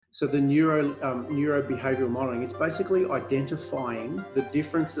So the neurobehavioral modeling, it's basically identifying the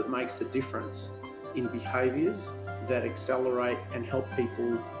difference that makes the difference in behaviors that accelerate and help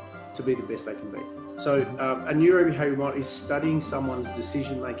people to be the best they can be. So a neurobehavioral model is studying someone's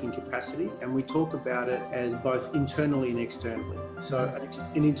decision-making capacity, and we talk about it as both internally and externally. So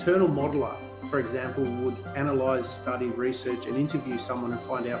an internal modeler, for example, would analyze, study, research, and interview someone and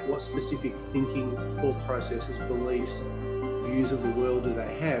find out what specific thinking, thought processes, beliefs, views of the world do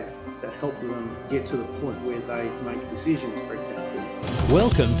they have that help them get to the point where they make decisions, for example.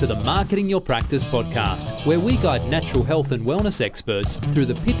 Welcome to the Marketing Your Practice podcast, where we guide natural health and wellness experts through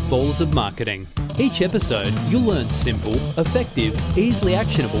the pitfalls of marketing. Each episode, you'll learn simple, effective, easily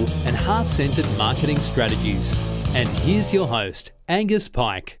actionable, and heart-centered marketing strategies. And here's your host, Angus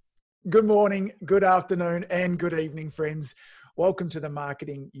Pike. Good morning, good afternoon, and good evening, friends. Welcome to the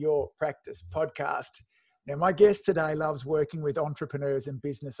Marketing Your Practice podcast. Now, my guest today loves working with entrepreneurs and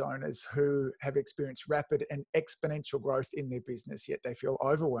business owners who have experienced rapid and exponential growth in their business, yet they feel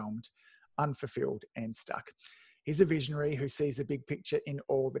overwhelmed, unfulfilled, and stuck. He's a visionary who sees the big picture in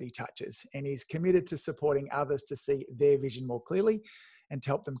all that he touches, and he's committed to supporting others to see their vision more clearly and to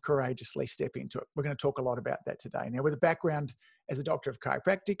help them courageously step into it. We're going to talk a lot about that today. Now, with a background as a doctor of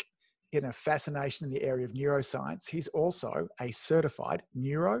chiropractic, in a fascination in the area of neuroscience, he's also a certified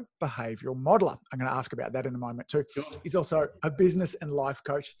neurobehavioral modeler. I'm going to ask about that in a moment too. Sure. He's also a business and life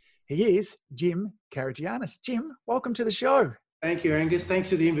coach. He is Jim Karagiannis. Jim, welcome to the show. Thank you, Angus. Thanks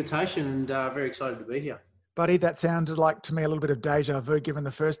for the invitation, and very excited to be here. Buddy, that sounded like to me a little bit of deja vu, given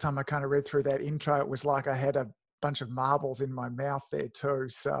the first time I kind of read through that intro, it was like I had a bunch of marbles in my mouth there too.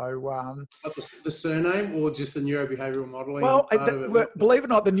 So The surname or just the neurobehavioral modeling? Well, believe it or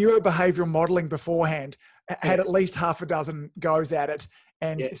not, the neurobehavioral modeling beforehand had at least half a dozen goes at it.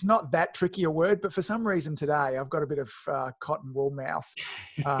 And It's not that tricky a word, but for some reason today I've got a bit of cotton wool mouth.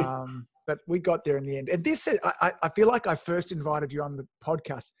 But we got there in the end. And this is, I feel like I first invited you on the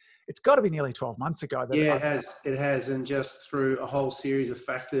podcast. It's got to be nearly 12 months ago. It has. And just through a whole series of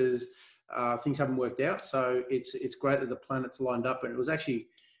factors, things haven't worked out. So it's great that the planets lined up. And it was actually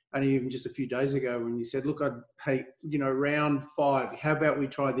only even just a few days ago when you said, look, round 5, how about we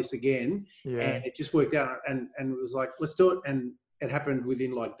try this again? Yeah. And it just worked out. And it was like, let's do it. And it happened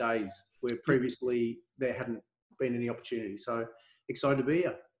within like days where previously there hadn't been any opportunity. So excited to be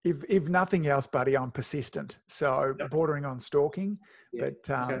here. If nothing else, buddy, I'm persistent. So bordering on stalking, but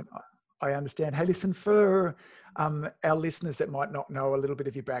okay. I understand. Hey, listen, for our listeners that might not know a little bit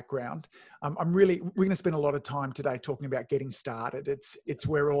of your background, we're going to spend a lot of time today talking about getting started. It's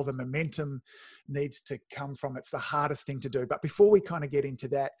where all the momentum needs to come from. It's the hardest thing to do. But before we kind of get into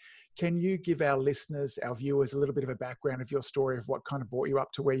that, can you give our listeners, our viewers, a little bit of a background of your story of what kind of brought you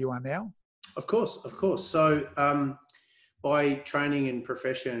up to where you are now? Of course. So by training and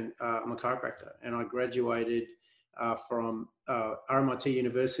profession, I'm a chiropractor, and I graduated from RMIT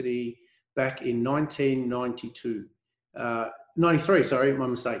University back in 93, sorry, my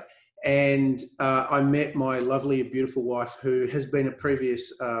mistake. And I met my lovely, beautiful wife, who has been a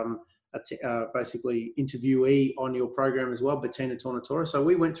previous, basically interviewee on your program as well, Bettina Tornatora. So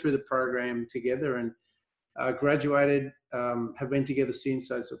we went through the program together and graduated, have been together since,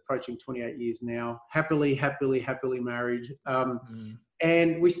 so it's approaching 28 years now, happily married.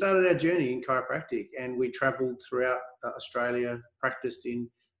 And we started our journey in chiropractic, and we traveled throughout Australia, practiced in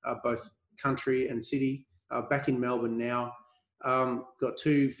both country and city, back in Melbourne now. Got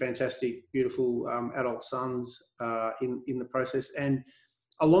 2 fantastic, beautiful adult sons in the process. And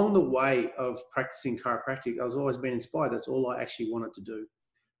along the way of practicing chiropractic, I was always been inspired. That's all I actually wanted to do.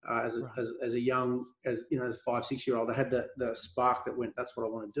 As a 5-6-year-old, I had the spark that went, that's what I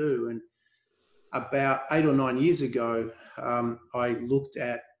want to do. And about 8 or 9 years ago, I looked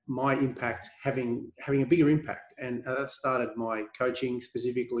at my impact having a bigger impact. And that started my coaching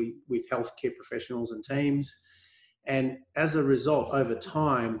specifically with healthcare professionals and teams. And as a result, over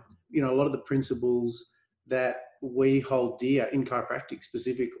time, a lot of the principles that we hold dear in chiropractic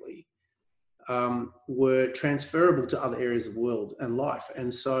specifically were transferable to other areas of the world and life.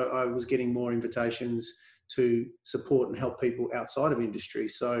 And so I was getting more invitations to support and help people outside of industry.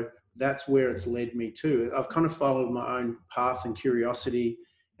 So that's where it's led me to. I've kind of followed my own path and curiosity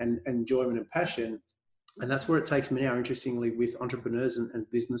and enjoyment and passion. And that's where it takes me now, interestingly, with entrepreneurs and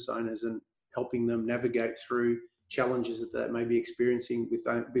business owners, and helping them navigate through challenges that they may be experiencing with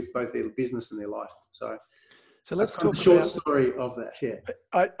both their business and their life. So let's talk a short story of that. Yeah.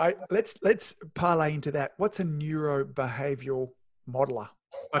 Let's parlay into that. What's a neurobehavioral modeler?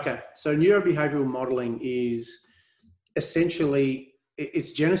 Okay. So neurobehavioral modeling is essentially,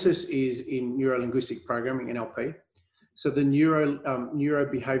 its genesis is in neuro-linguistic programming, NLP. So the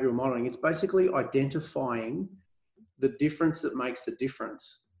neurobehavioral modeling, it's basically identifying the difference that makes the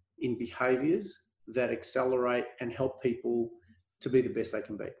difference in behaviors that accelerate and help people to be the best they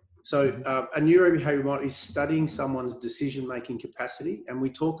can be. So a neurobehavioral model is studying someone's decision-making capacity, and we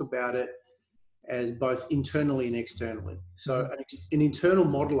talk about it as both internally and externally. So an internal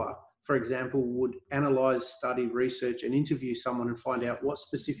modeler, for example, would analyze, study, research, and interview someone and find out what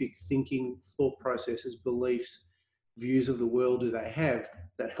specific thinking, thought processes, beliefs, views of the world do they have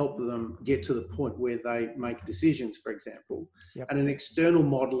that help them get to the point where they make decisions, for example. Yep. And an external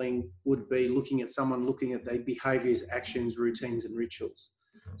modeling would be looking at their behaviors, actions, routines, and rituals.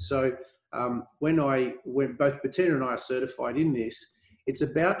 So when both Bettina and I are certified in this, it's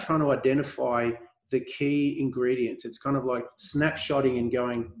about trying to identify the key ingredients. It's kind of like snapshotting and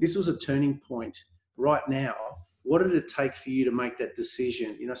going, this was a turning point right now. What did it take for you to make that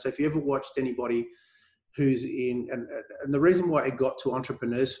decision? So if you ever watched anybody who's and the reason why it got to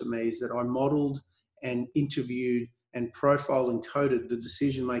entrepreneurs for me is that I modeled and interviewed and profiled and coded the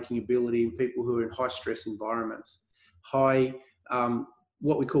decision-making ability in people who are in high stress environments,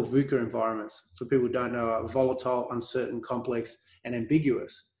 what we call VUCA environments. For people who don't know, are volatile, uncertain, complex, and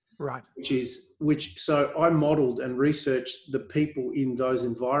ambiguous. Right. So I modeled and researched the people in those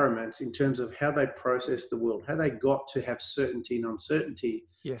environments in terms of how they process the world, how they got to have certainty and uncertainty.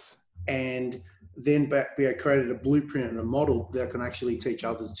 Yes. And then we created a blueprint and a model that can actually teach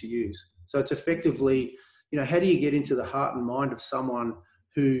others to use. So it's effectively, how do you get into the heart and mind of someone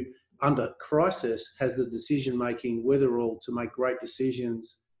who under crisis has the decision-making wherewithal to make great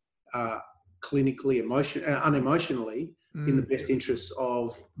decisions clinically, unemotionally, in the best interests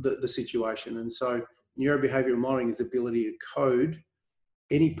of the situation. And so neurobehavioral modeling is the ability to code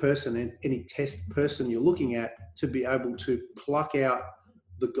any person, any test person you're looking at, to be able to pluck out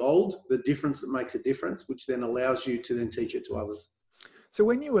the gold, the difference that makes a difference, which then allows you to then teach it to others. So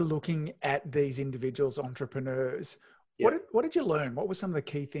when you were looking at these individuals, entrepreneurs, what did you learn? What were some of the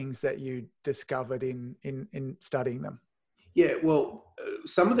key things that you discovered in studying them? Yeah, well,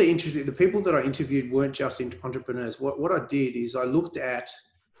 some of the people that I interviewed weren't just entrepreneurs. What I did is I looked at,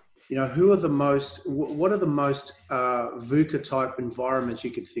 what are the most VUCA type environments you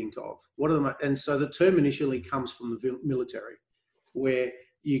could think of? And so the term initially comes from the military, where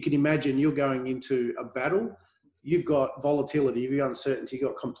you can imagine you're going into a battle. You've got volatility, you've got uncertainty, you've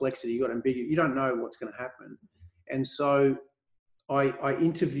got complexity, you've got ambiguity. You don't know what's going to happen. And so I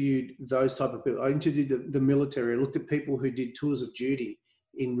interviewed those type of people. I interviewed the military. I looked at people who did tours of duty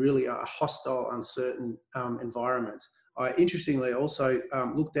in really a hostile, uncertain environments. I interestingly also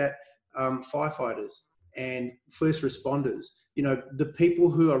looked at firefighters and first responders, the people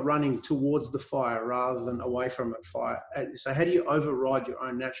who are running towards the fire rather than away from it, fire. So how do you override your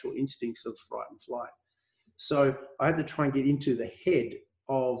own natural instincts of fright and flight? So I had to try and get into the head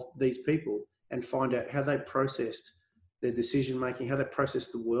of these people and find out how they processed their decision-making, how they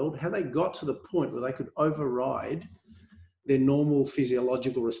processed the world, how they got to the point where they could override their normal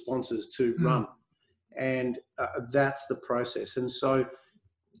physiological responses to run. And that's the process. And so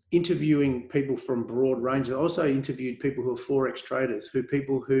interviewing people from broad ranges, I also interviewed people who are Forex traders,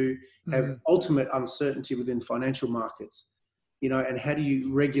 people who have ultimate uncertainty within financial markets, and how do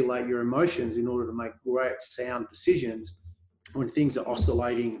you regulate your emotions in order to make great sound decisions when things are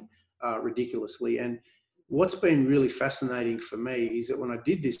oscillating ridiculously. And what's been really fascinating for me is that when I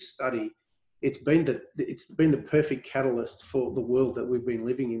did this study, it's been the perfect catalyst for the world that we've been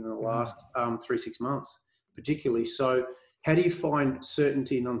living in the last 3-6 months, particularly. So how do you find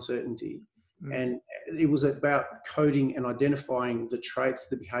certainty and uncertainty? And it was about coding and identifying the traits,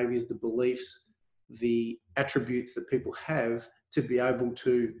 the behaviors, the beliefs, the attributes that people have to be able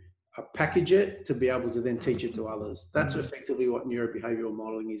to package it, to be able to then teach it to others. That's effectively what neurobehavioral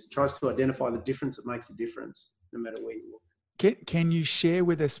modeling is. It tries to identify the difference that makes a difference no matter where you look. Can you share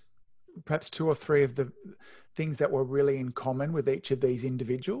with us perhaps 2 or 3 of the things that were really in common with each of these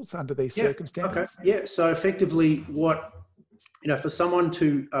individuals under these circumstances? Okay. Yeah. So effectively for someone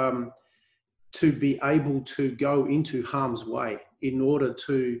to be able to go into harm's way in order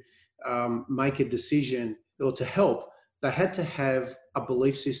to make a decision or to help, they had to have a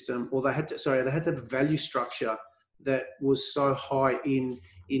belief system, or they had to have a value structure that was so high in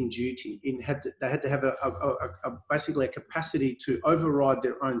duty. They had to have basically a capacity to override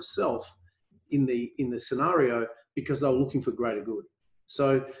their own self in the scenario because they were looking for greater good.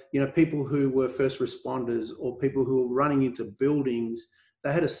 So, people who were first responders or people who were running into buildings,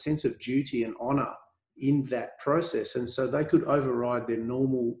 they had a sense of duty and honor in that process. And so they could override their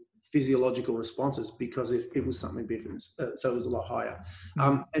normal physiological responses because it was something different. So it was a lot higher.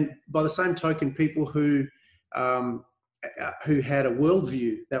 And by the same token, people who who had a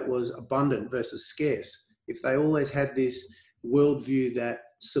worldview that was abundant versus scarce, if they always had this worldview that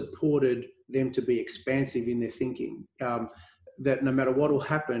supported them to be expansive in their thinking, that no matter what will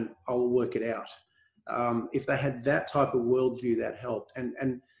happen, I will work it out. If they had that type of worldview, that helped.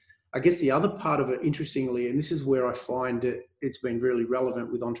 And I guess the other part of it, interestingly, and this is where I find it's been really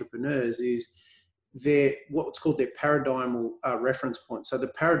relevant with entrepreneurs, is what's called their paradigmal reference point. So the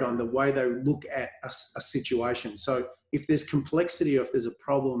paradigm, the way they look at a situation. So if there's complexity or if there's a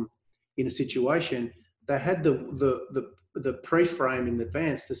problem in a situation, they had the pre-frame in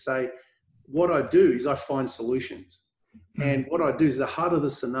advance to say, what I do is I find solutions. And what I do is, the harder the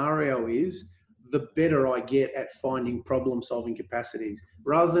scenario is, the better I get at finding problem-solving capacities.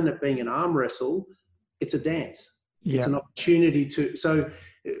 Rather than it being an arm wrestle, it's a dance. Yeah. It's an opportunity to... So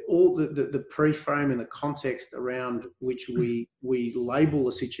all the pre-frame and the context around which we label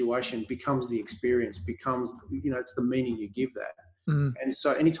a situation becomes the experience, becomes, it's the meaning you give that. And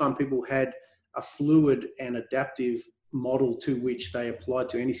so anytime people had a fluid and adaptive model to which they applied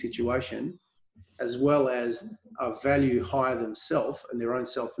to any situation, as well as a value higher than self and their own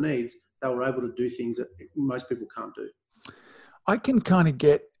self needs, they were able to do things that most people can't do. I can kind of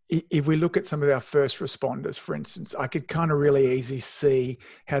get, if we look at some of our first responders, for instance, I could kind of really easily see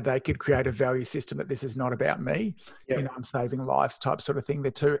how they could create a value system that this is not about me. Yep. I'm saving lives type sort of thing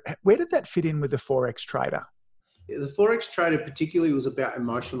there too. Where did that fit in with the Forex trader? Yeah, the Forex trader particularly was about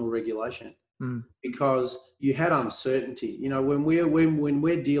emotional regulation, because you had uncertainty. When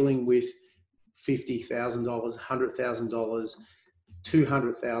we're dealing with $50,000, $100,000,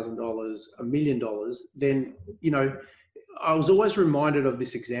 $200,000, $1 million, then, I was always reminded of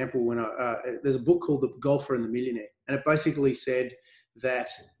this example when there's a book called The Golfer and the Millionaire. And it basically said that,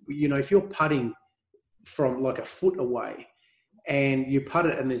 if you're putting from like a foot away and you putt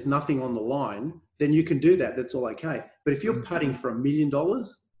it and there's nothing on the line, then you can do that. That's all okay. But if you're putting for $1 million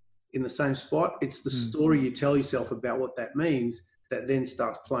in the same spot, it's the story you tell yourself about what that means that then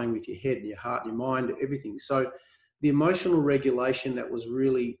starts playing with your head and your heart and your mind, everything. So the emotional regulation that was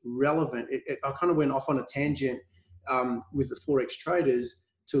really relevant, I kind of went off on a tangent with the Forex traders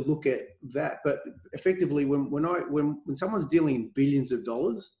to look at that. But effectively, when someone's dealing in billions of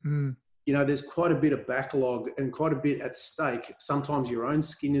dollars, there's quite a bit of backlog and quite a bit at stake. Sometimes your own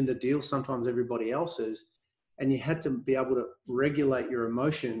skin in the deal, sometimes everybody else's. And you had to be able to regulate your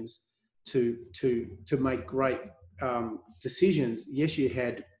emotions to make great decisions. Yes, you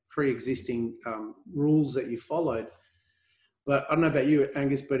had pre-existing rules that you followed. But I don't know about you,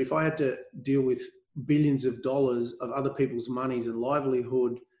 Angus, but if I had to deal with billions of dollars of other people's monies and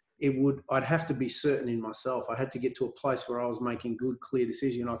livelihood, I'd have to be certain in myself. I had to get to a place where I was making good, clear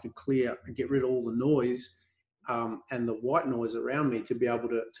decisions. I could get rid of all the noise and the white noise around me to be able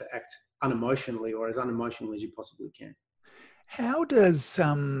to act unemotionally, or as unemotionally as you possibly can. How does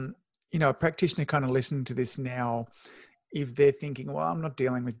a practitioner kind of listen to this now, if they're thinking, well, I'm not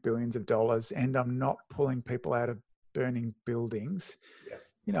dealing with billions of dollars and I'm not pulling people out of burning buildings. Yeah.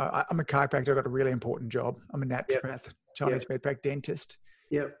 I'm a chiropractor. I've got a really important job. I'm a naturopath, Chinese med-prac dentist.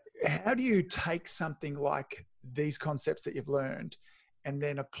 Yep. How do you take something like these concepts that you've learned and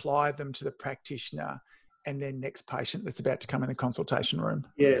then apply them to the practitioner and their next patient that's about to come in the consultation room?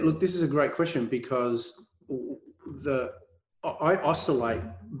 Yeah, look, this is a great question, because I oscillate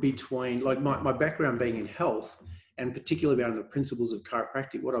between, like, my background being in health, and particularly about the principles of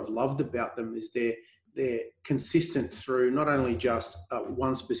chiropractic. What I've loved about them is they're consistent through not only just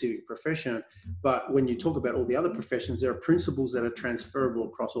one specific profession, but when you talk about all the other professions, there are principles that are transferable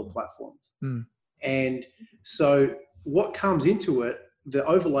across all platforms. And so what comes into it, the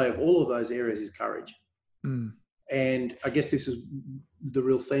overlay of all of those areas, is courage. And I guess this is the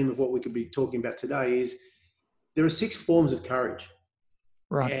real theme of what we could be talking about today, is there are 6 forms of courage.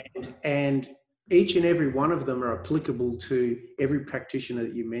 Right. And each and every one of them are applicable to every practitioner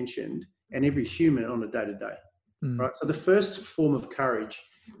that you mentioned and every human on a day-to-day, right? So the first form of courage,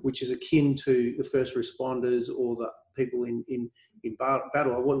 which is akin to the first responders or the people in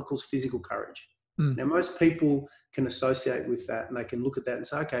battle, are what we call physical courage. Now, most people can associate with that, and they can look at that and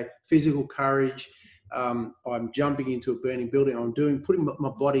say, okay, physical courage, I'm jumping into a burning building, I'm putting my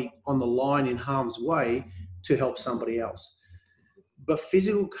body on the line in harm's way to help somebody else. But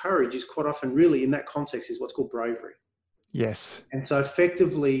physical courage is quite often, really, in that context, is what's called bravery. Yes. And so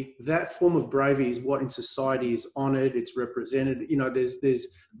effectively, that form of bravery is what in society is honored, it's represented. There's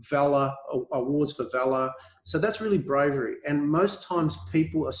valor, awards for valor. So that's really bravery. And most times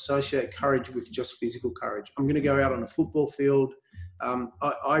people associate courage with just physical courage. I'm going to go out on a football field.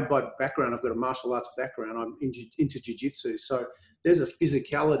 I by background, I've got a martial arts background. I'm into jiu-jitsu. So there's a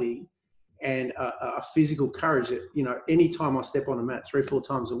physicality and a physical courage that, anytime I step on a mat 3 or 4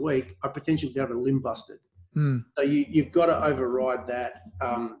 times a week, I potentially have a limb busted. So you've got to override that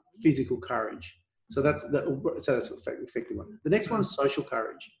physical courage. So that's an effective one. The next one's social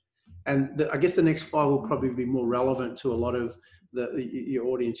courage. And I guess the next 5 will probably be more relevant to a lot of your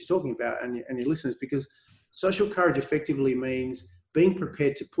audience you're talking about and your listeners, because social courage effectively means being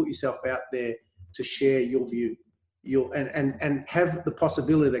prepared to put yourself out there to share your view, and have the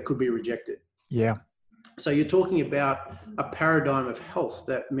possibility that could be rejected. Yeah. So you're talking about a paradigm of health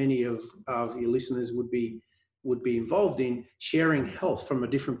that many of your listeners would be involved in, sharing health from a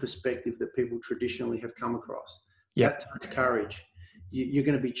different perspective that people traditionally have come across. Yep. That takes courage. You're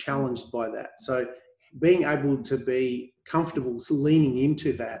going to be challenged by that. So being able to be comfortable leaning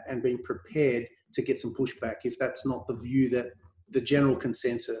into that and being prepared to get some pushback if that's not the view that the general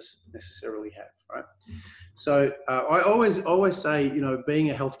consensus necessarily have, right? So I always say,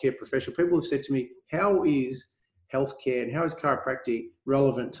 being a healthcare professional, people have said to me, how is healthcare and how is chiropractic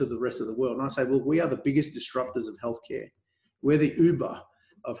relevant to the rest of the world? And I say, well, we are the biggest disruptors of healthcare. We're the Uber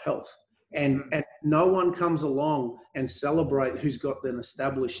of health. And no one comes along and celebrate who's got an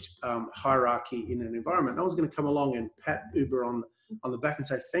established hierarchy in an environment. No one's going to come along and pat Uber on the back and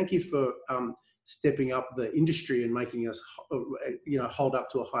say, thank you for stepping up the industry and making us, hold up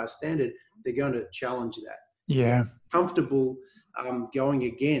to a higher standard. They're going to challenge that. Yeah. Comfortable going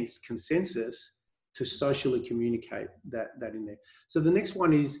against consensus to socially communicate that in there. So the next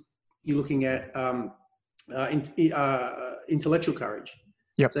one is you're looking at intellectual courage.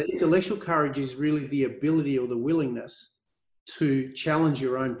 Yep. So intellectual courage is really the ability or the willingness to challenge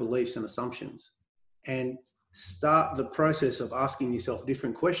your own beliefs and assumptions and start the process of asking yourself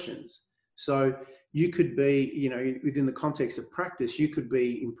different questions. So you could be, within the context of practice, you could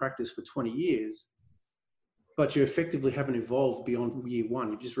be in practice for 20 years, but you effectively haven't evolved beyond year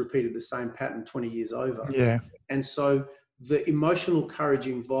 1. You've just repeated the same pattern 20 years over. Yeah. And so the emotional courage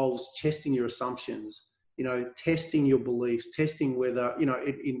involves testing your assumptions, testing your beliefs, testing whether,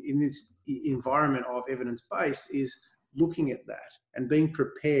 in this environment of evidence-based is looking at that and being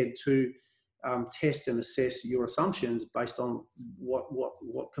prepared to test and assess your assumptions based on what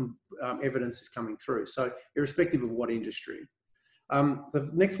evidence is coming through. So irrespective of what industry. The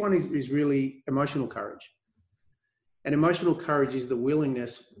next one is really emotional courage. And emotional courage is the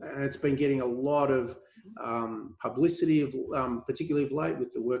willingness, and it's been getting a lot of publicity, particularly of late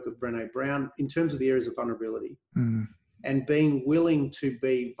with the work of Brené Brown, in terms of the areas of vulnerability and being willing to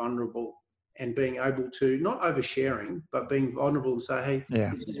be vulnerable and being able to, not oversharing, but being vulnerable and say,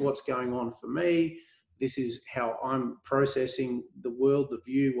 hey, This is what's going on for me. This is how I'm processing the world, the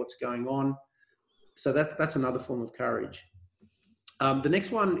view, what's going on. So that's another form of courage. The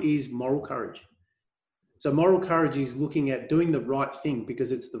next one is moral courage. So moral courage is looking at doing the right thing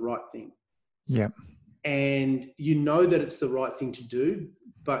because it's the right thing. Yeah. And that it's the right thing to do,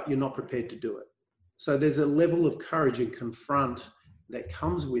 but you're not prepared to do it. So there's a level of courage and confront that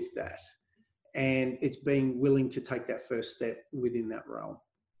comes with that. And it's being willing to take that first step within that realm.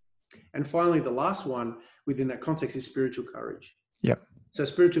 And finally, the last one within that context is spiritual courage. Yep. So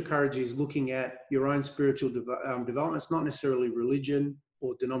spiritual courage is looking at your own spiritual development. It's not necessarily religion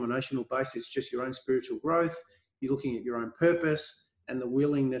or denominational based. It's just your own spiritual growth. You're looking at your own purpose and the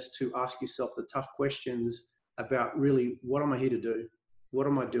willingness to ask yourself the tough questions about really, what am I here to do? What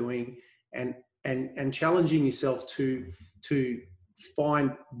am I doing? And challenging yourself to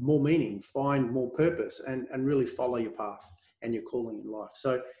find more meaning, find more purpose, and really follow your path and your calling in life.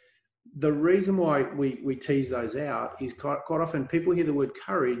 So the reason why we tease those out is quite often people hear the word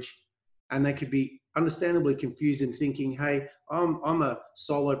courage and they could be understandably confused and thinking, hey, I'm a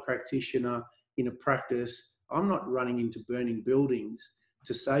solo practitioner in a practice. I'm not running into burning buildings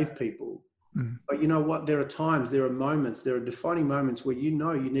to save people. But you know what? There are times, there are moments, there are defining moments where you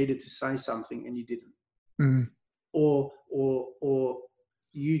needed to say something and you didn't. Or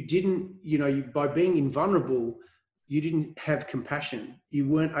you didn't, by being invulnerable, you didn't have compassion. You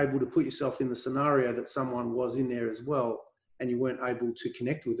weren't able to put yourself in the scenario that someone was in there as well, and you weren't able to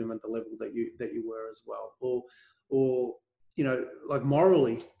connect with them at the level that you were as well. Or like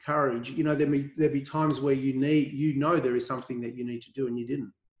morally, courage, there'd be times where there is something that you need to do and you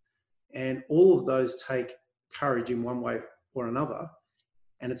didn't. And all of those take courage in one way or another.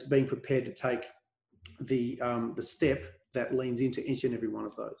 And it's being prepared to take the step that leans into each and every one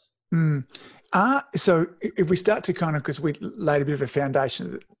of those. So if we start to because we laid a bit of a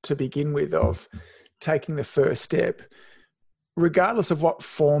foundation to begin with of taking the first step, regardless of what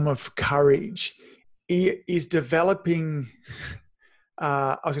form of courage, is developing,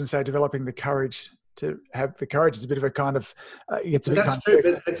 developing the courage to have the courage. It's a bit of a kind of, it gets a bit That's true,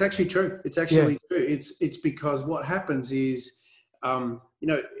 but it's actually true. It's actually true. It's because what happens is, and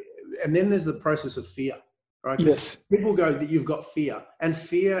then there's the process of fear, right? Yes. People go that you've got fear, and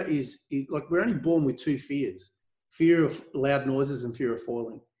fear is like, we're only born with two fears: fear of loud noises and fear of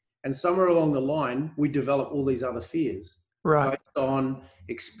falling. And somewhere along the line, we develop all these other fears, right, based on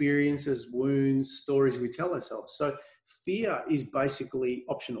experiences, wounds, stories we tell ourselves. So fear is basically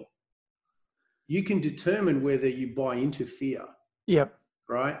optional. You can determine whether you buy into fear. Yep.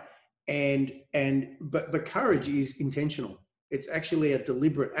 Right. But courage is intentional. It's actually a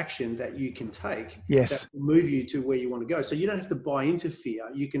deliberate action that you can take. Yes. That will move you to where you want to go. So you don't have to buy into fear.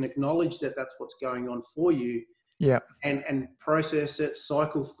 You can acknowledge that that's what's going on for you. Yeah. And process it,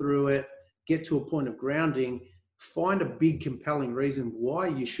 cycle through it, get to a point of grounding, find a big compelling reason why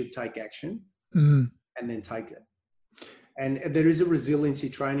you should take action, and then take it. And there is a resiliency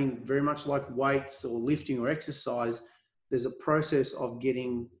training, very much like weights or lifting or exercise. There's a process of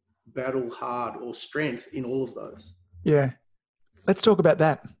getting battle hard or strength in all of those. Yeah. Let's talk about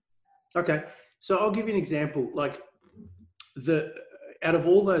that. Okay. So I'll give you an example. Like out of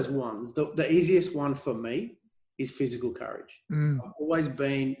all those ones, the easiest one for me is physical courage. I've always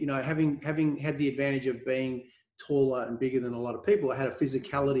been, having had the advantage of being taller and bigger than a lot of people, I had a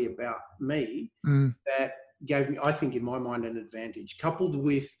physicality about me that gave me, I think in my mind, an advantage. Coupled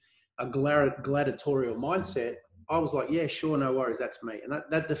with a gladiatorial mindset, I was like, yeah, sure, no worries, that's me. And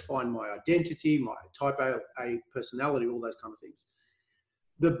that defined my identity, my type A personality, all those kind of things.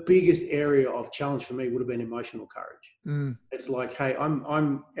 The biggest area of challenge for me would have been emotional courage. It's like, hey,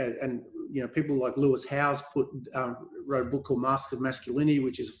 people like Lewis Howes wrote a book called Masks of Masculinity,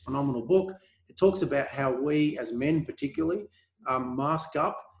 which is a phenomenal book. It talks about how we, as men particularly, mask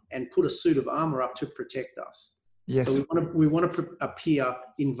up and put a suit of armor up to protect us. Yes. So we want to appear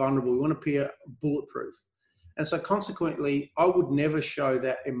invulnerable. We want to appear bulletproof. And so consequently, I would never show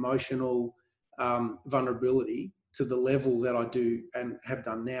that emotional vulnerability to the level that I do and have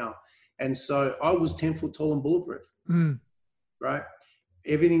done now. And so I was 10 foot tall and bulletproof, right?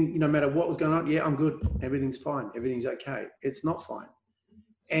 Everything, no matter what was going on, yeah, I'm good. Everything's fine. Everything's okay. It's not fine.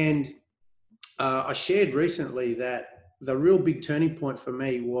 And I shared recently that the real big turning point for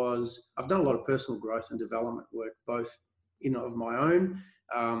me was, I've done a lot of personal growth and development work, both of my own,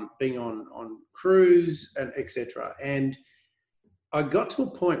 being on crews and etc. And I got to a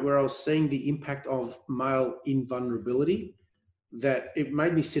point where I was seeing the impact of male invulnerability that it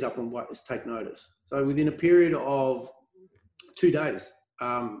made me sit up and take notice. So within a period of 2 days,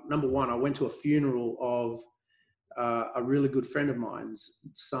 number one, I went to a funeral of a really good friend of mine's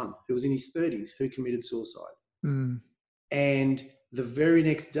son who was in his 30s who committed suicide. And the very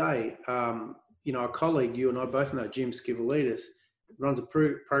next day, a colleague, you and I both know, Jim Karagiannis, runs a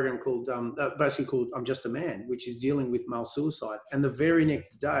program called I'm Just a Man, which is dealing with male suicide. And the very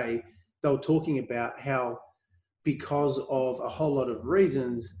next day, they were talking about how, because of a whole lot of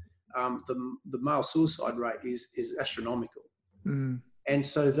reasons, the male suicide rate is astronomical. And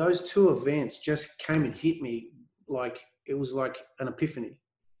so those two events just came and hit me like it was like an epiphany.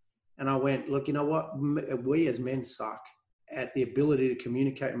 And I went, look, you know what? We as men suck at the ability to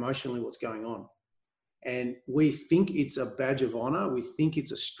communicate emotionally what's going on. And we think it's a badge of honor. We think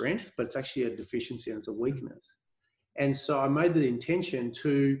it's a strength, but it's actually a deficiency and it's a weakness. And so I made the intention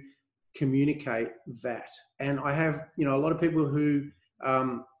to communicate that. And I have, a lot of people who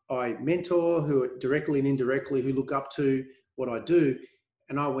I mentor, who are directly and indirectly, who look up to what I do.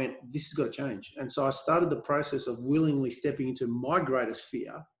 And I went, this has got to change. And so I started the process of willingly stepping into my greatest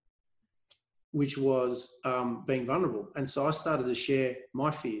fear, which was being vulnerable. And so I started to share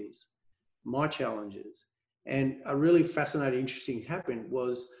my fears, my challenges. And a really fascinating, interesting thing happened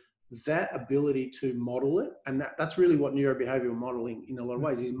was that ability to model it. And that's really what neurobehavioral modeling in a lot of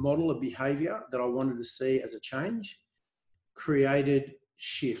ways is: model a behavior that I wanted to see as a change, created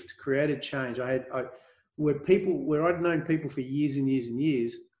shift, created change. Where I'd known people for years and years and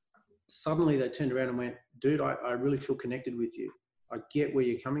years, suddenly they turned around and went, dude, I really feel connected with you. I get where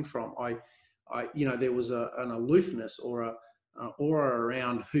you're coming from. There was an aloofness or an aura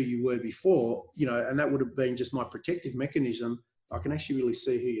around who you were before, and that would have been just my protective mechanism. I can actually really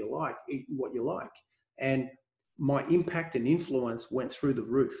see who you like, what you like. And my impact and influence went through the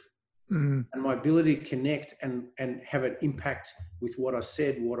roof. And my ability to connect and have an impact with what I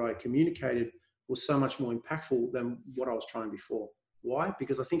said, what I communicated, was so much more impactful than what I was trying before. Why?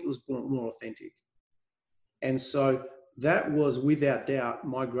 Because I think it was more authentic. And so that was, without doubt,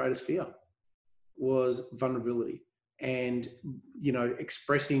 my greatest fear was vulnerability and,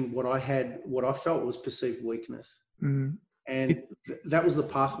 expressing what I felt was perceived weakness. And that was the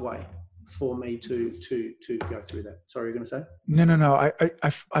pathway for me to go through that. Sorry, you're going to say? No.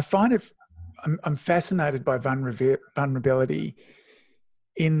 I find it, I'm fascinated by vulnerability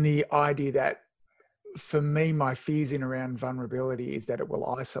in the idea that, for me, my fears in around vulnerability is that it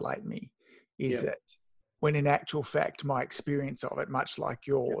will isolate me. That when in actual fact, my experience of it, much like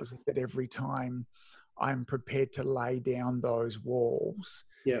yours, is that every time I'm prepared to lay down those walls,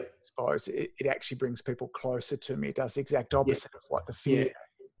 I suppose it actually brings people closer to me. It does the exact opposite of what the fear.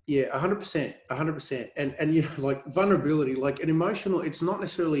 Yeah, 100%. And you know, like vulnerability, like an emotional, it's not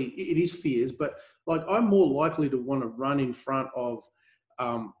necessarily, it is fears, but like I'm more likely to want to run in front of,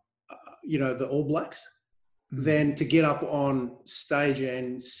 the All Blacks than to get up on stage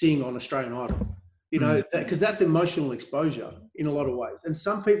and sing on Australian Idol, because that's emotional exposure in a lot of ways. And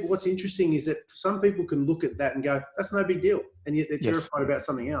some people, what's interesting is that some people can look at that and go, that's no big deal. And yet they're terrified about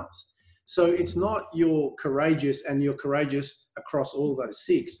something else. So it's not you're courageous and you're courageous across all of those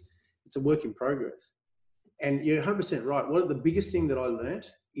six. It's a work in progress. And you're 100% right. One of the biggest thing that I learned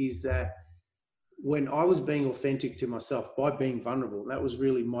is that when I was being authentic to myself by being vulnerable, that was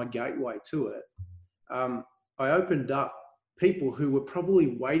really my gateway to it. I opened up people who were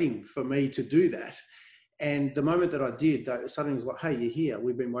probably waiting for me to do that. And the moment that I did, something was like, hey, you're here.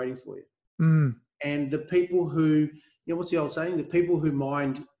 We've been waiting for you. And the people who, what's the old saying? The people who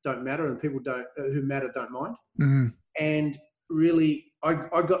mind don't matter, and people who matter don't mind. And really,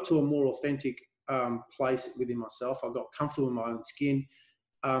 I got to a more authentic place within myself. I got comfortable in my own skin.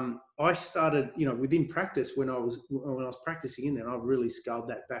 I started, within practice when I was practicing in there, and I've really scaled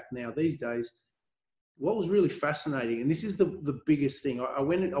that back now these days. What was really fascinating, and this is the biggest thing, I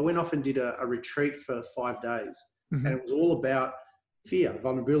went off and did a retreat for 5 days, and it was all about fear,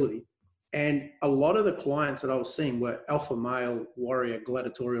 vulnerability. And a lot of the clients that I was seeing were alpha male, warrior,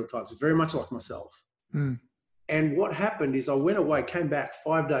 gladiatorial types, very much like myself. And what happened is I went away, came back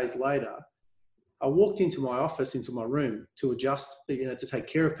 5 days later. I walked into my office, into my room to adjust, to take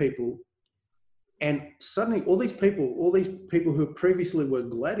care of people. And suddenly all these people who previously were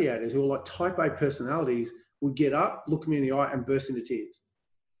gladiators, who were like type A personalities, would get up, look me in the eye and burst into tears.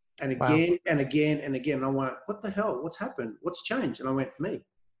 And again and again and again. And I went, what the hell? What's happened? What's changed? And I went, me.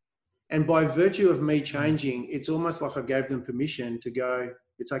 And by virtue of me changing, it's almost like I gave them permission to go,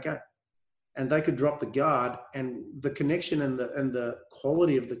 it's okay. And they could drop the guard, and the connection and the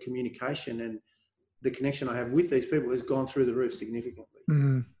quality of the communication and the connection I have with these people has gone through the roof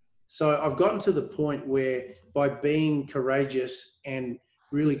significantly. So I've gotten to the point where by being courageous and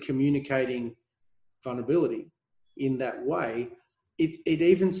really communicating vulnerability in that way, it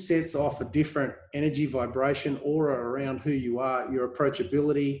even sets off a different energy, vibration, aura around who you are, your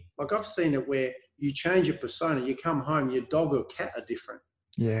approachability. Like I've seen it where you change your persona, you come home, your dog or cat are different.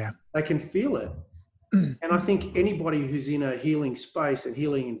 Yeah. They can feel it. And I think anybody who's in a healing space and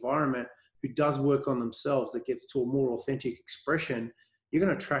healing environment who does work on themselves, that gets to a more authentic expression, you're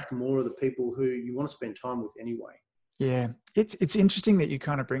going to attract more of the people who you want to spend time with anyway. Yeah. It's interesting that you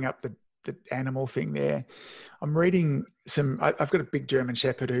kind of bring up the animal thing there. I'm reading I've got a big German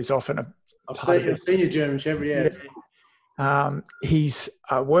Shepherd who's often I've seen your German Shepherd, yeah. He's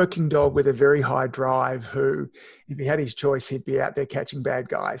a working dog with a very high drive who, if he had his choice, he'd be out there catching bad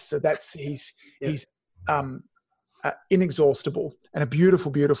guys. So that's, he's inexhaustible and a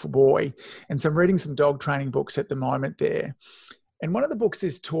beautiful, beautiful boy. And so I'm reading some dog training books at the moment there. And one of the books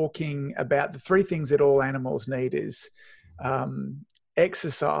is talking about the 3 things that all animals need is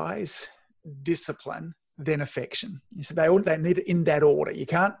exercise, discipline, then affection. So they need it in that order. You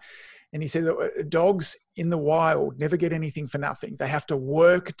can't, and he said that dogs in the wild never get anything for nothing. They have to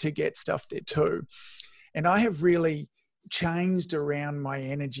work to get stuff there too. And I have really changed around my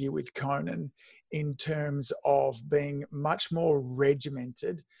energy with Conan in terms of being much more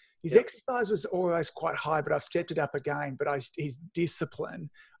regimented. His exercise was always quite high, but I've stepped it up again. But his discipline,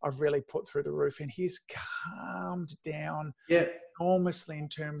 I've really put through the roof, and he's calmed down enormously in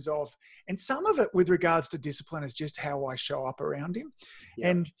terms of, and some of it with regards to discipline is just how I show up around him.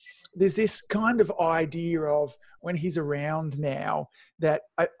 And there's this kind of idea of when he's around now that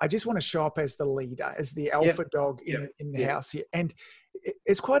I just want to show up as the leader, as the alpha dog in the house here. And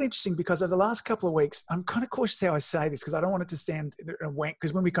it's quite interesting because over the last couple of weeks, I'm kind of cautious how I say this because I don't want it to stand a wank,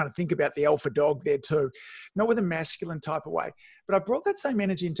 because when we kind of think about the alpha dog there too, not with a masculine type of way, but I brought that same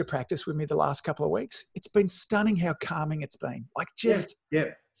energy into practice with me the last couple of weeks. It's been stunning how calming it's been, like just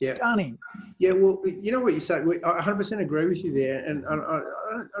stunning. Yeah, well, you know what you say, I 100% agree with you there. And I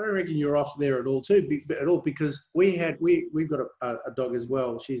don't reckon you're off there at all too, because we've got a dog as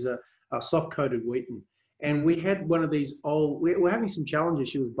well. She's a soft-coated Wheaton. And we had one of these we were having some challenges.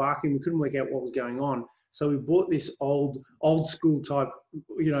 She was barking. We couldn't work out what was going on. So we bought this old school type,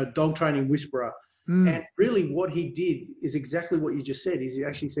 dog training whisperer. And really what he did is exactly what you just said, is he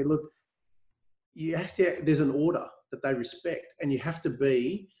actually said, look, there's an order that they respect, and you have to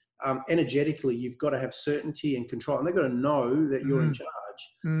be energetically, you've got to have certainty and control, and they've got to know that you're in charge.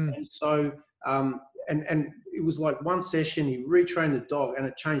 And so, and it was like one session, he retrained the dog and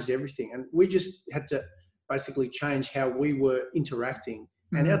it changed everything. And we just had to basically change how we were interacting,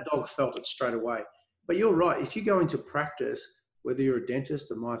 and our dog felt it straight away. But you're right. If you go into practice, whether you're a dentist,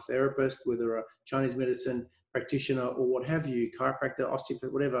 a myotherapist, whether a Chinese medicine practitioner or what have you, chiropractor,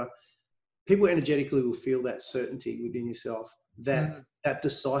 osteopath, whatever, people energetically will feel that certainty within yourself, that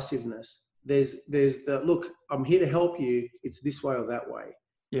decisiveness. There's the, look, I'm here to help you. It's this way or that way.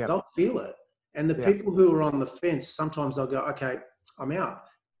 Yeah. They'll feel it. And the people who are on the fence, sometimes they'll go, okay, I'm out.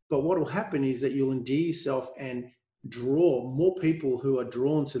 But what will happen is that you'll endear yourself and draw more people who are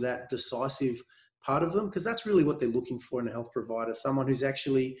drawn to that decisive part of them, because that's really what they're looking for in a health provider, someone who's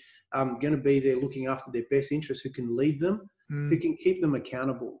actually going to be there looking after their best interests, who can lead them, who can keep them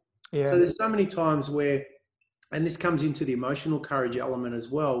accountable. So there's so many times where, and this comes into the emotional courage element as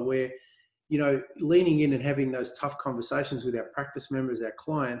well, where, leaning in and having those tough conversations with our practice members, our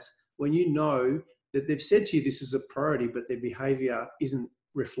clients, when you know that they've said to you this is a priority, but their behavior isn't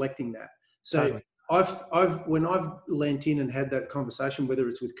reflecting that. So totally. When I've leant in and had that conversation, whether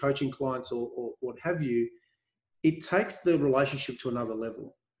it's with coaching clients or what have you, it takes the relationship to another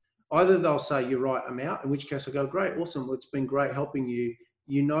level. Either they'll say, you're right, I'm out, in which case I go, great, awesome, well, it's been great helping you.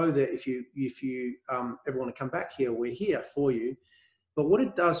 You know that if you ever want to come back here, we're here for you. But what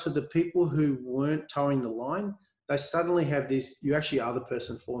it does for the people who weren't towing the line, they suddenly have this, you actually are the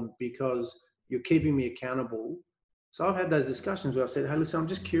person for them because you're keeping me accountable. So I've had those discussions where I've said, hey, listen, I'm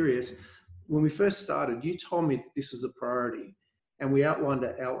just curious. When we first started, you told me that this was the priority, and we outlined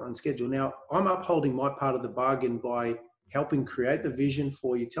an outline schedule. Now, I'm upholding my part of the bargain by helping create the vision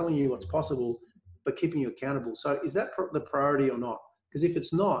for you, telling you what's possible, but keeping you accountable. So is that the priority or not? Because if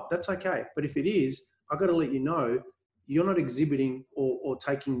it's not, that's okay. But if it is, I've got to let you know you're not exhibiting or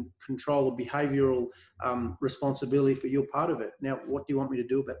taking control or behavioral responsibility for your part of it. Now, what do you want me to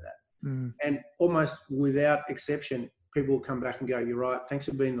do about that? And almost without exception, people will come back and go, you're right, thanks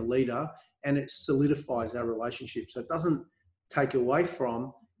for being the leader. And it solidifies our relationship. So it doesn't take away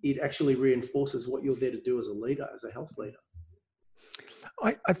from, it actually reinforces what you're there to do as a leader, as a health leader.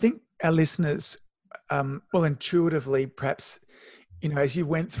 I think our listeners will intuitively perhaps, as you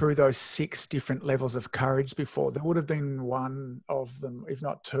went through those 6 different levels of courage before, there would have been one of them, if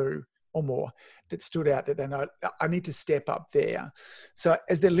not 2 or more, that stood out that they know, I need to step up there. So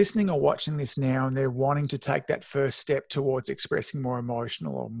as they're listening or watching this now and they're wanting to take that first step towards expressing more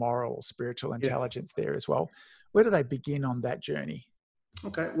emotional or moral or spiritual intelligence there as well, where do they begin on that journey?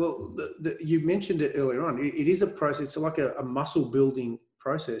 Okay, well, you mentioned it earlier on. It is a process. It's like a muscle building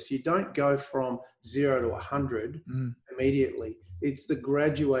process. You don't go from 0 to 100 immediately. It's the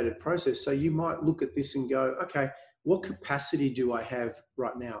graduated process. So you might look at this and go, okay, what capacity do I have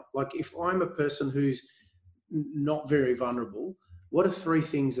right now? Like if I'm a person who's not very vulnerable, what are 3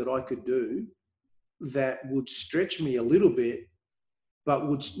 things that I could do that would stretch me a little bit, but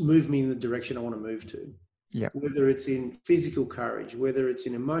would move me in the direction I want to move to? Yeah. Whether it's in physical courage, whether it's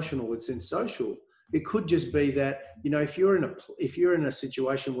in emotional, it's in social. It could just be that, if you're in a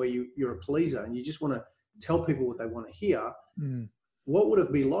situation where you're a pleaser and you just want to tell people what they want to hear, what would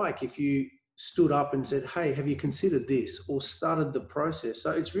it be like if you stood up and said, hey, have you considered this, or started the process?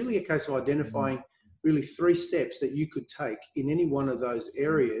 So it's really a case of identifying really 3 steps that you could take in any one of those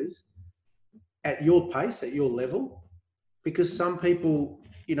areas at your pace, at your level, because some people,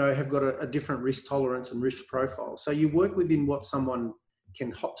 have got a different risk tolerance and risk profile. So you work within what someone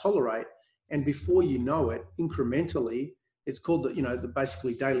can tolerate, and before you know it, incrementally, it's called the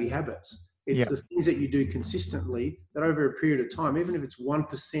basically daily habits. It's the things that you do consistently that over a period of time, even if it's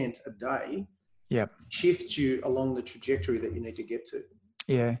 1% a day, shifts you along the trajectory that you need to get to.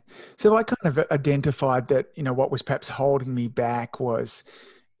 Yeah. So I kind of identified that, what was perhaps holding me back was,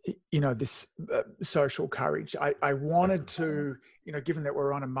 this social courage. I wanted to, given that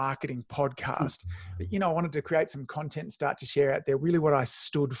we're on a marketing podcast, I wanted to create some content and start to share out there really what I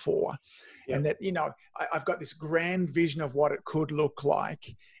stood for. And that, I've got this grand vision of what it could look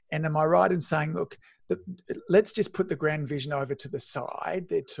like. And am I right in saying, look, let's just put the grand vision over to the side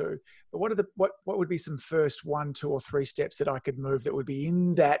there too. But what would be some first 1, 2, or 3 steps that I could move that would be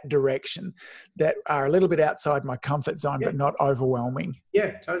in that direction, that are a little bit outside my comfort zone, but not overwhelming?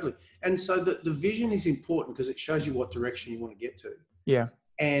 Yeah, totally. And so the vision is important because it shows you what direction you want to get to. Yeah.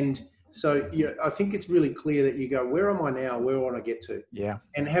 And So I think it's really clear that you go, where am I now? Where want I get to? Yeah.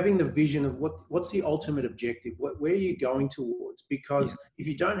 And having the vision of what's the ultimate objective? Where are you going towards? Because if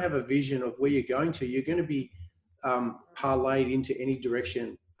you don't have a vision of where you're going to, you're going to be parlayed into any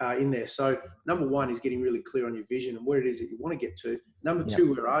direction in there. So number one is getting really clear on your vision and where it is that you want to get to. Number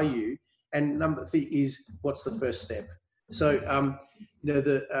two, where are you? And number three is what's the first step? So,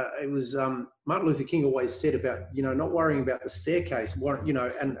 it was Martin Luther King always said about, not worrying about the staircase,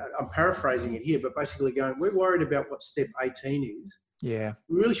 and I'm paraphrasing it here, but basically going, we're worried about what step 18 is. Yeah.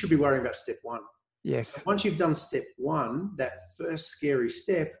 We really should be worrying about step 1. Yes. And once you've done step 1, that first scary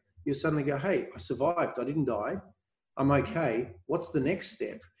step, you'll suddenly go, hey, I survived. I didn't die. I'm okay. What's the next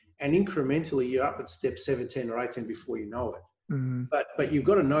step? And incrementally, you're up at step 17 or 18 before you know it. Mm-hmm. But you've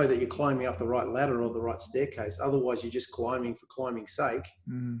got to know that you're climbing up the right ladder or the right staircase. Otherwise, you're just climbing for climbing's sake.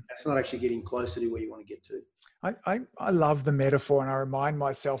 Mm-hmm. That's not actually getting closer to where you want to get to. I love the metaphor, and I remind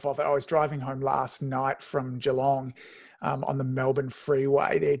myself of it. I was driving home last night from Geelong on the Melbourne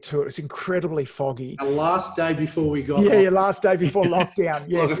freeway there too. It was incredibly foggy. The last day before we got last day before lockdown.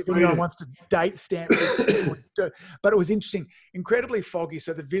 Yes, if anyone wants to date stamp it, but it was interesting, incredibly foggy.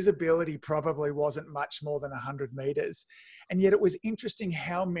 So the visibility probably wasn't much more than 100 meters. And yet it was interesting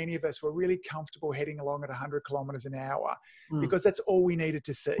how many of us were really comfortable heading along at 100 kilometers an hour because that's all we needed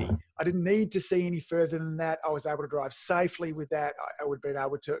to see. I didn't need to see any further than that. I was able to drive safely with that. I would have been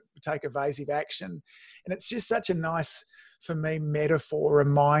able to take evasive action. And it's just such a nice, for me, metaphor,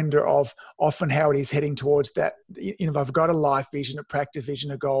 reminder of often how it is heading towards that. If I've got a life vision, a practice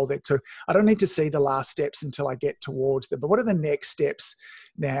vision, a goal there too, I don't need to see the last steps until I get towards them. But what are the next steps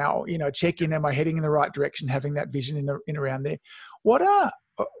now? Check in, am I heading in the right direction, having that vision in around there? What are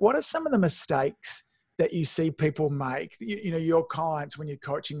some of the mistakes that you see people make, your clients when you're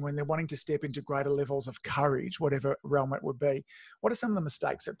coaching, when they're wanting to step into greater levels of courage, whatever realm it would be? What are some of the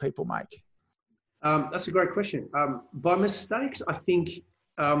mistakes that people make? That's a great question. By mistakes, I think,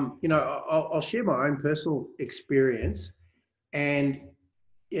 I'll share my own personal experience and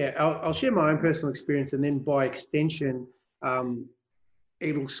I'll share my own personal experience and then by extension,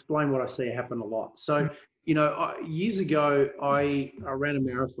 it'll explain what I see happen a lot. So, years ago, I ran a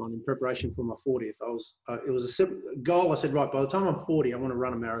marathon in preparation for my 40th. It was a goal. I said, right, by the time I'm 40, I want to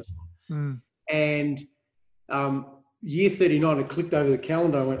run a marathon. And year 39, I clicked over the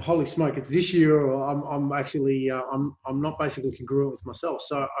calendar. I went, holy smoke, it's this year, or I'm actually, I'm not basically congruent with myself.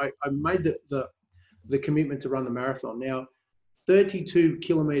 So I made the commitment to run the marathon. Now, 32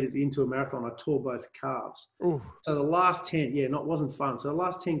 kilometers into a marathon, I tore both calves. Ooh. So the last 10, it wasn't fun. So the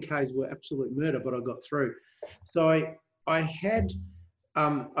last 10 Ks were absolute murder, but I got through. So I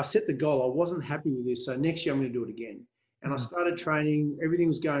set the goal. I wasn't happy with this. So next year I'm going to do it again. And I started training. Everything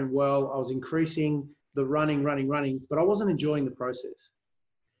was going well. I was increasing the running, but I wasn't enjoying the process.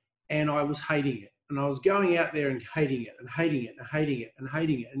 And I was hating it. And I was going out there and hating it and hating it and hating it and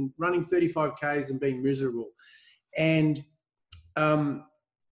hating it and running 35 Ks and being miserable. And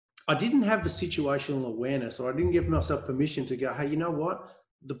I didn't have the situational awareness, or I didn't give myself permission to go, hey, you know what?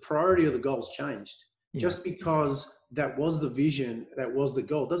 The priority of the goal's changed. Yeah. Just because that was the vision, that was the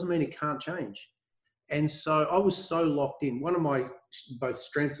goal, doesn't mean it can't change. And so I was so locked in. One of my both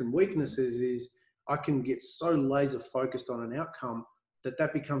strengths and weaknesses is I can get so laser focused on an outcome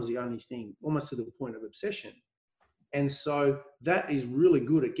that becomes the only thing, almost to the point of obsession. And so that is really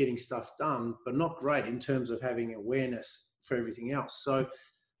good at getting stuff done, but not great in terms of having awareness for everything else. So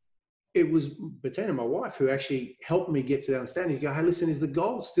it was Bettina, my wife, who actually helped me get to that understanding. You go, hey, listen, is the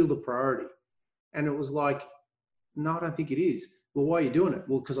goal still the priority? And it was like, no, I don't think it is. Well, why are you doing it?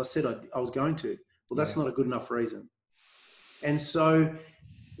 Well, because I said I was going to. Well, that's not a good enough reason. And so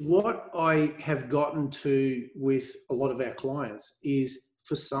what I have gotten to with a lot of our clients is,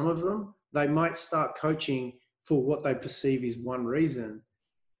 for some of them, they might start coaching for what they perceive is one reason.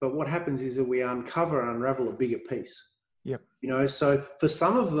 But what happens is that we uncover and unravel a bigger piece. Yep. So for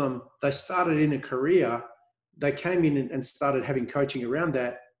some of them, they started in a career, they came in and started having coaching around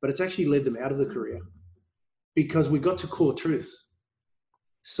that, but it's actually led them out of the career because we got to core truths.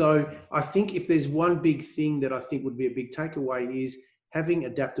 So I think if there's one big thing that I think would be a big takeaway is having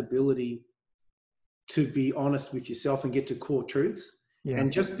adaptability to be honest with yourself and get to core truths. Yeah.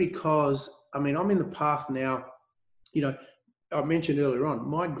 And just because, I'm in the path now, I mentioned earlier on,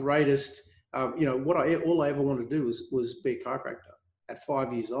 my greatest, all I ever wanted to do was be a chiropractor at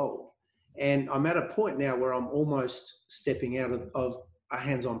 5 years old. And I'm at a point now where I'm almost stepping out of a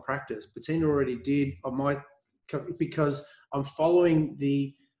hands-on practice. Bettina already did. I might, because I'm following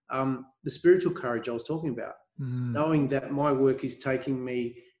the spiritual courage I was talking about, knowing that my work is taking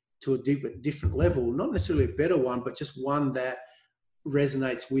me to a different level, not necessarily a better one, but just one that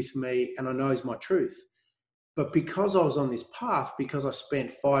resonates with me and I know is my truth. But because I was on this path, because I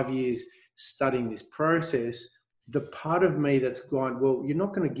spent 5 years studying this process, the part of me that's going, well, you're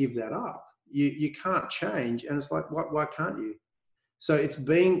not going to give that up. You can't change. And it's like, why can't you? So it's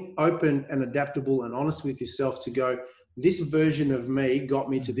being open and adaptable and honest with yourself to go, this version of me got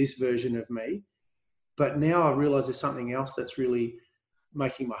me to this version of me. But now I realize there's something else that's really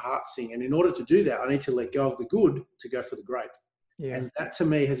making my heart sing. And in order to do that, I need to let go of the good to go for the great. Yeah. And that to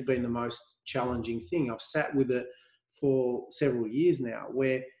me has been the most challenging thing. I've sat with it for several years now,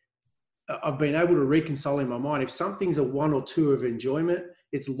 where I've been able to reconcile in my mind. If something's a 1 or 2 of enjoyment,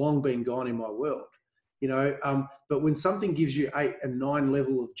 it's long been gone in my world, but when something gives you 8 and 9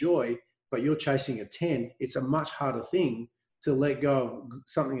 level of joy, but you're chasing a 10, it's a much harder thing to let go of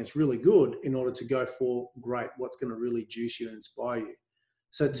something that's really good in order to go for great, what's going to really juice you and inspire you.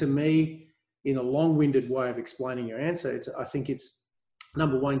 So to me, in a long-winded way of explaining your answer, I think it's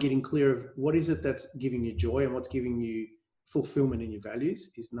number one, getting clear of what is it that's giving you joy and what's giving you fulfillment in your values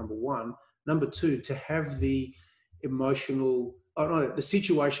is number one. Number two, to have the the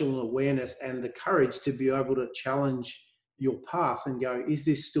situational awareness and the courage to be able to challenge your path and go, is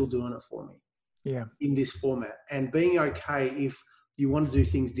this still doing it for me? Yeah. In this format, and being okay if you want to do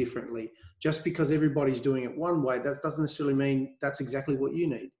things differently. Just because everybody's doing it one way, that doesn't necessarily mean that's exactly what you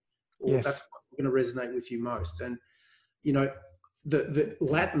need, or Yes. that's what's going to resonate with you most. And the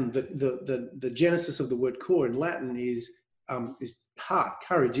Latin, the genesis of the word core in Latin is heart,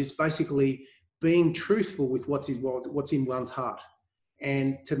 courage. It's basically being truthful with what's in one's heart.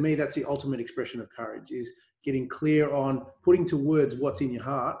 And to me, that's the ultimate expression of courage, is getting clear on putting to words what's in your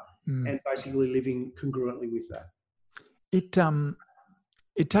heart and basically living congruently with that.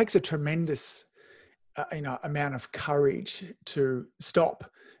 It takes a tremendous amount of courage to stop,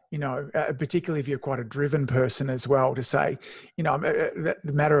 particularly if you're quite a driven person as well, to say, the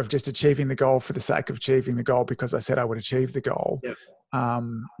matter of just achieving the goal for the sake of achieving the goal because I said I would achieve the goal. Yep.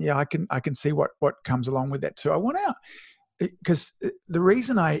 I can see what comes along with that too. I want to, because the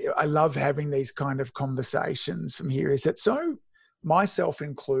reason I love having these kind of conversations from here is that, so myself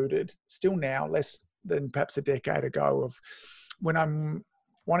included, still now, less than perhaps a decade ago, of when I'm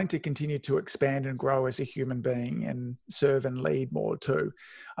wanting to continue to expand and grow as a human being and serve and lead more too,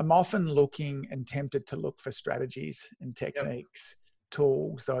 I'm often looking and tempted to look for strategies and techniques,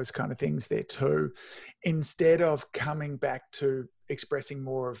 tools, those kind of things there too, instead of coming back to expressing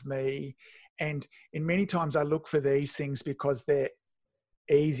more of me. And in many times I look for these things because they're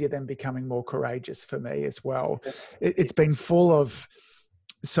easier than becoming more courageous for me as well. It's been full of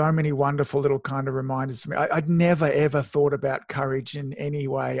so many wonderful little kind of reminders for me. I'd never ever thought about courage in any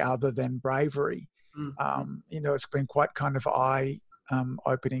way other than bravery. It's been quite kind of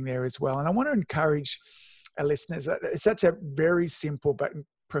eye-opening there as well. And I want to encourage our listeners. It's such a very simple but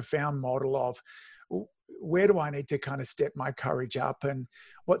profound model of where do I need to kind of step my courage up, and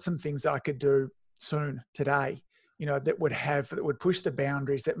what's some things I could do soon today, that would push the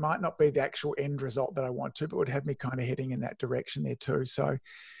boundaries, that might not be the actual end result that I want to, but would have me kind of heading in that direction there too. So,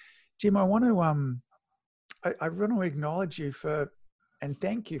 Jim, I want to acknowledge you and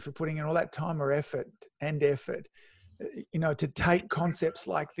thank you for putting in all that time or effort, to take concepts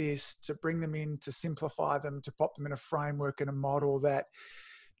like this, to bring them in, to simplify them, to pop them in a framework and a model that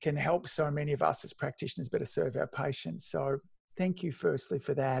can help so many of us as practitioners better serve our patients. So thank you firstly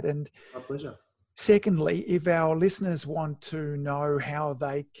for that. And my pleasure. Secondly, if our listeners want to know how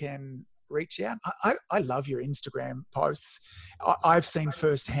they can reach out, I love your Instagram posts. I've seen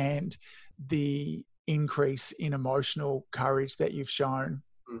firsthand the increase in emotional courage that you've shown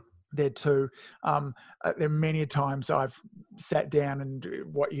there too. There are many times I've sat down and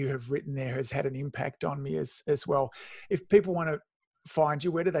what you have written there has had an impact on me as well. If people want to find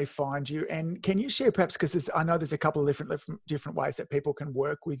you, where do they find you? And can you share perhaps, because I know there's a couple of different ways that people can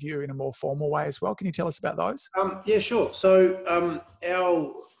work with you in a more formal way as well. Can you tell us about those? Yeah, sure. So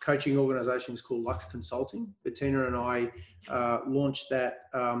our coaching organisation is called Lux Consulting. Bettina and I launched that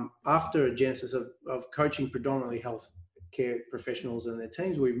after a genesis of coaching predominantly health care professionals and their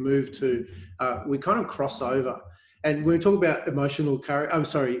teams. We've moved to, we kind of cross over. And when we talk about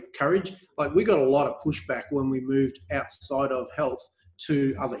courage, like we got a lot of pushback when we moved outside of health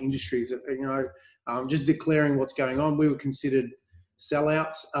to other industries, just declaring what's going on. We were considered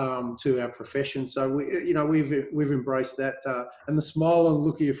sellouts to our profession. So we've embraced that. And the smile and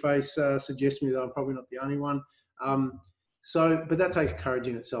look of your face suggests me that I'm probably not the only one. But that takes courage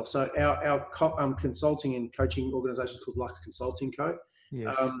in itself. So our consulting and coaching organisation is called Lux Consulting Co.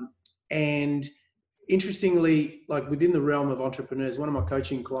 Yes. And interestingly, like within the realm of entrepreneurs, one of my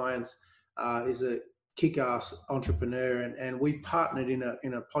coaching clients is a kick-ass entrepreneur, and we've partnered in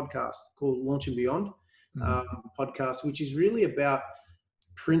a podcast called Launch and Beyond podcast, which is really about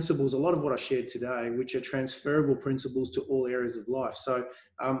principles, a lot of what I shared today, which are transferable principles to all areas of life. So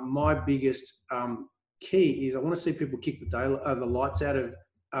my biggest key is I want to see people kick the lights out of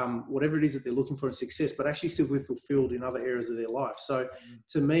whatever it is that they're looking for in success, but actually still be fulfilled in other areas of their life. So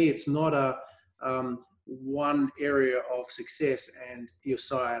to me, it's not a one area of success and you're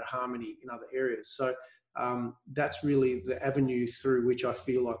so out of harmony in other areas. So that's really the avenue through which I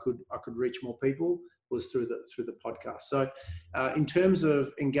feel I could reach more people, was through the podcast. So in terms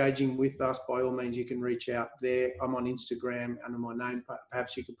of engaging with us, by all means, you can reach out there. I'm on Instagram under my name.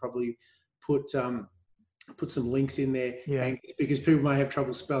 Perhaps you could probably put some links in there, because people may have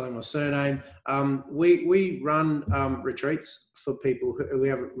trouble spelling my surname. We run retreats for people. We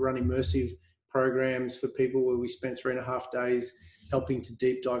have run immersive programs for people where we spend 3.5 days helping to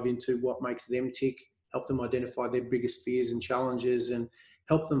deep dive into what makes them tick, help them identify their biggest fears and challenges, and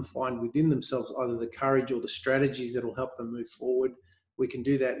help them find within themselves either the courage or the strategies that will help them move forward. We can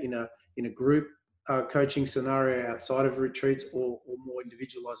do that in a group coaching scenario outside of retreats, or more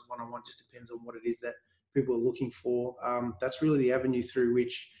individualized one-on-one. Just depends on what it is that people are looking for. That's really the avenue through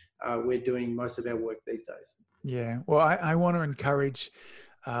which we're doing most of our work these days. Yeah. Well, I want to encourage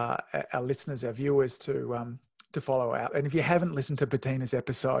our listeners, our viewers, to follow out. And if you haven't listened to Bettina's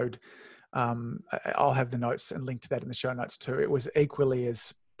episode, I'll have the notes and link to that in the show notes too. It was equally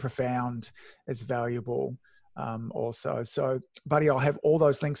as profound, as valuable also. So, buddy, I'll have all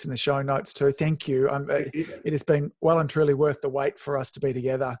those links in the show notes too. Thank you. It has been well and truly worth the wait for us to be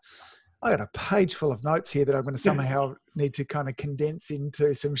together. I got a page full of notes here that I'm going to somehow need to kind of condense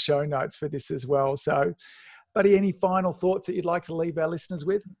into some show notes for this as well. So, buddy, any final thoughts that you'd like to leave our listeners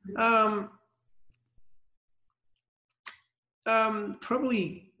with?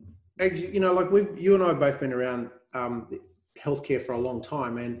 Probably, like you and I have both been around healthcare for a long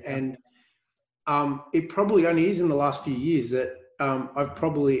time, and it probably only is in the last few years that I've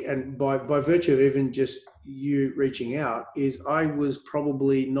probably, and by virtue of even just you reaching out, is I was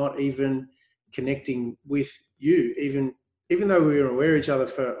probably not even connecting with you, even though we were aware of each other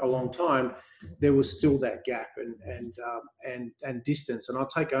for a long time. There was still that gap and distance, and I'll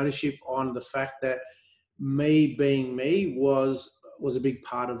take ownership on the fact that me being me was a big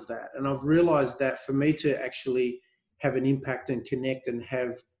part of that. And I've realized that for me to actually have an impact and connect and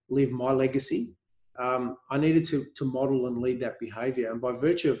live my legacy, I needed to model and lead that behavior. And by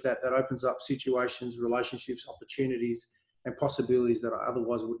virtue of that opens up situations, relationships, opportunities, and possibilities that I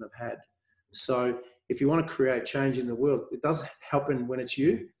otherwise wouldn't have had. So if you want to create change in the world, it does happen when it's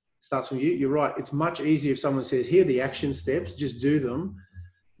you. It starts from you. You're right. It's much easier if someone says, here are the action steps, just do them.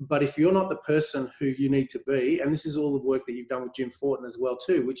 But if you're not the person who you need to be, and this is all the work that you've done with Jim Fortin as well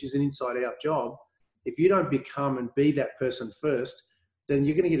too, which is an inside-out job, if you don't become and be that person first, then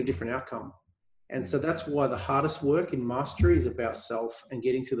you're going to get a different outcome. And so that's why the hardest work in mastery is about self and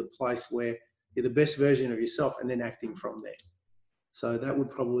getting to the place where you're the best version of yourself and then acting from there. So that would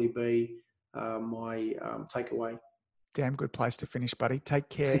probably be my takeaway. Damn good place to finish, buddy. Take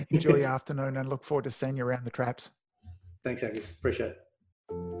care. Enjoy your afternoon and look forward to seeing you around the traps. Thanks, Angus. Appreciate it.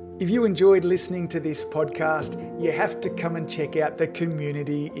 If you enjoyed listening to this podcast, you have to come and check out the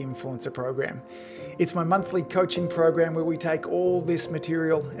Community Influencer Program. It's my monthly coaching program where we take all this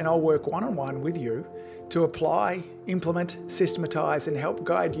material and I'll work one-on-one with you to apply, implement, systematize, and help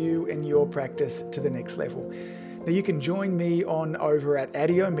guide you and your practice to the next level. Now you can join me on over at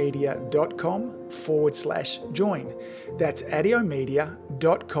adiomedia.com/join. That's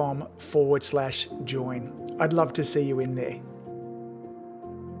adiomedia.com/join. I'd love to see you in there.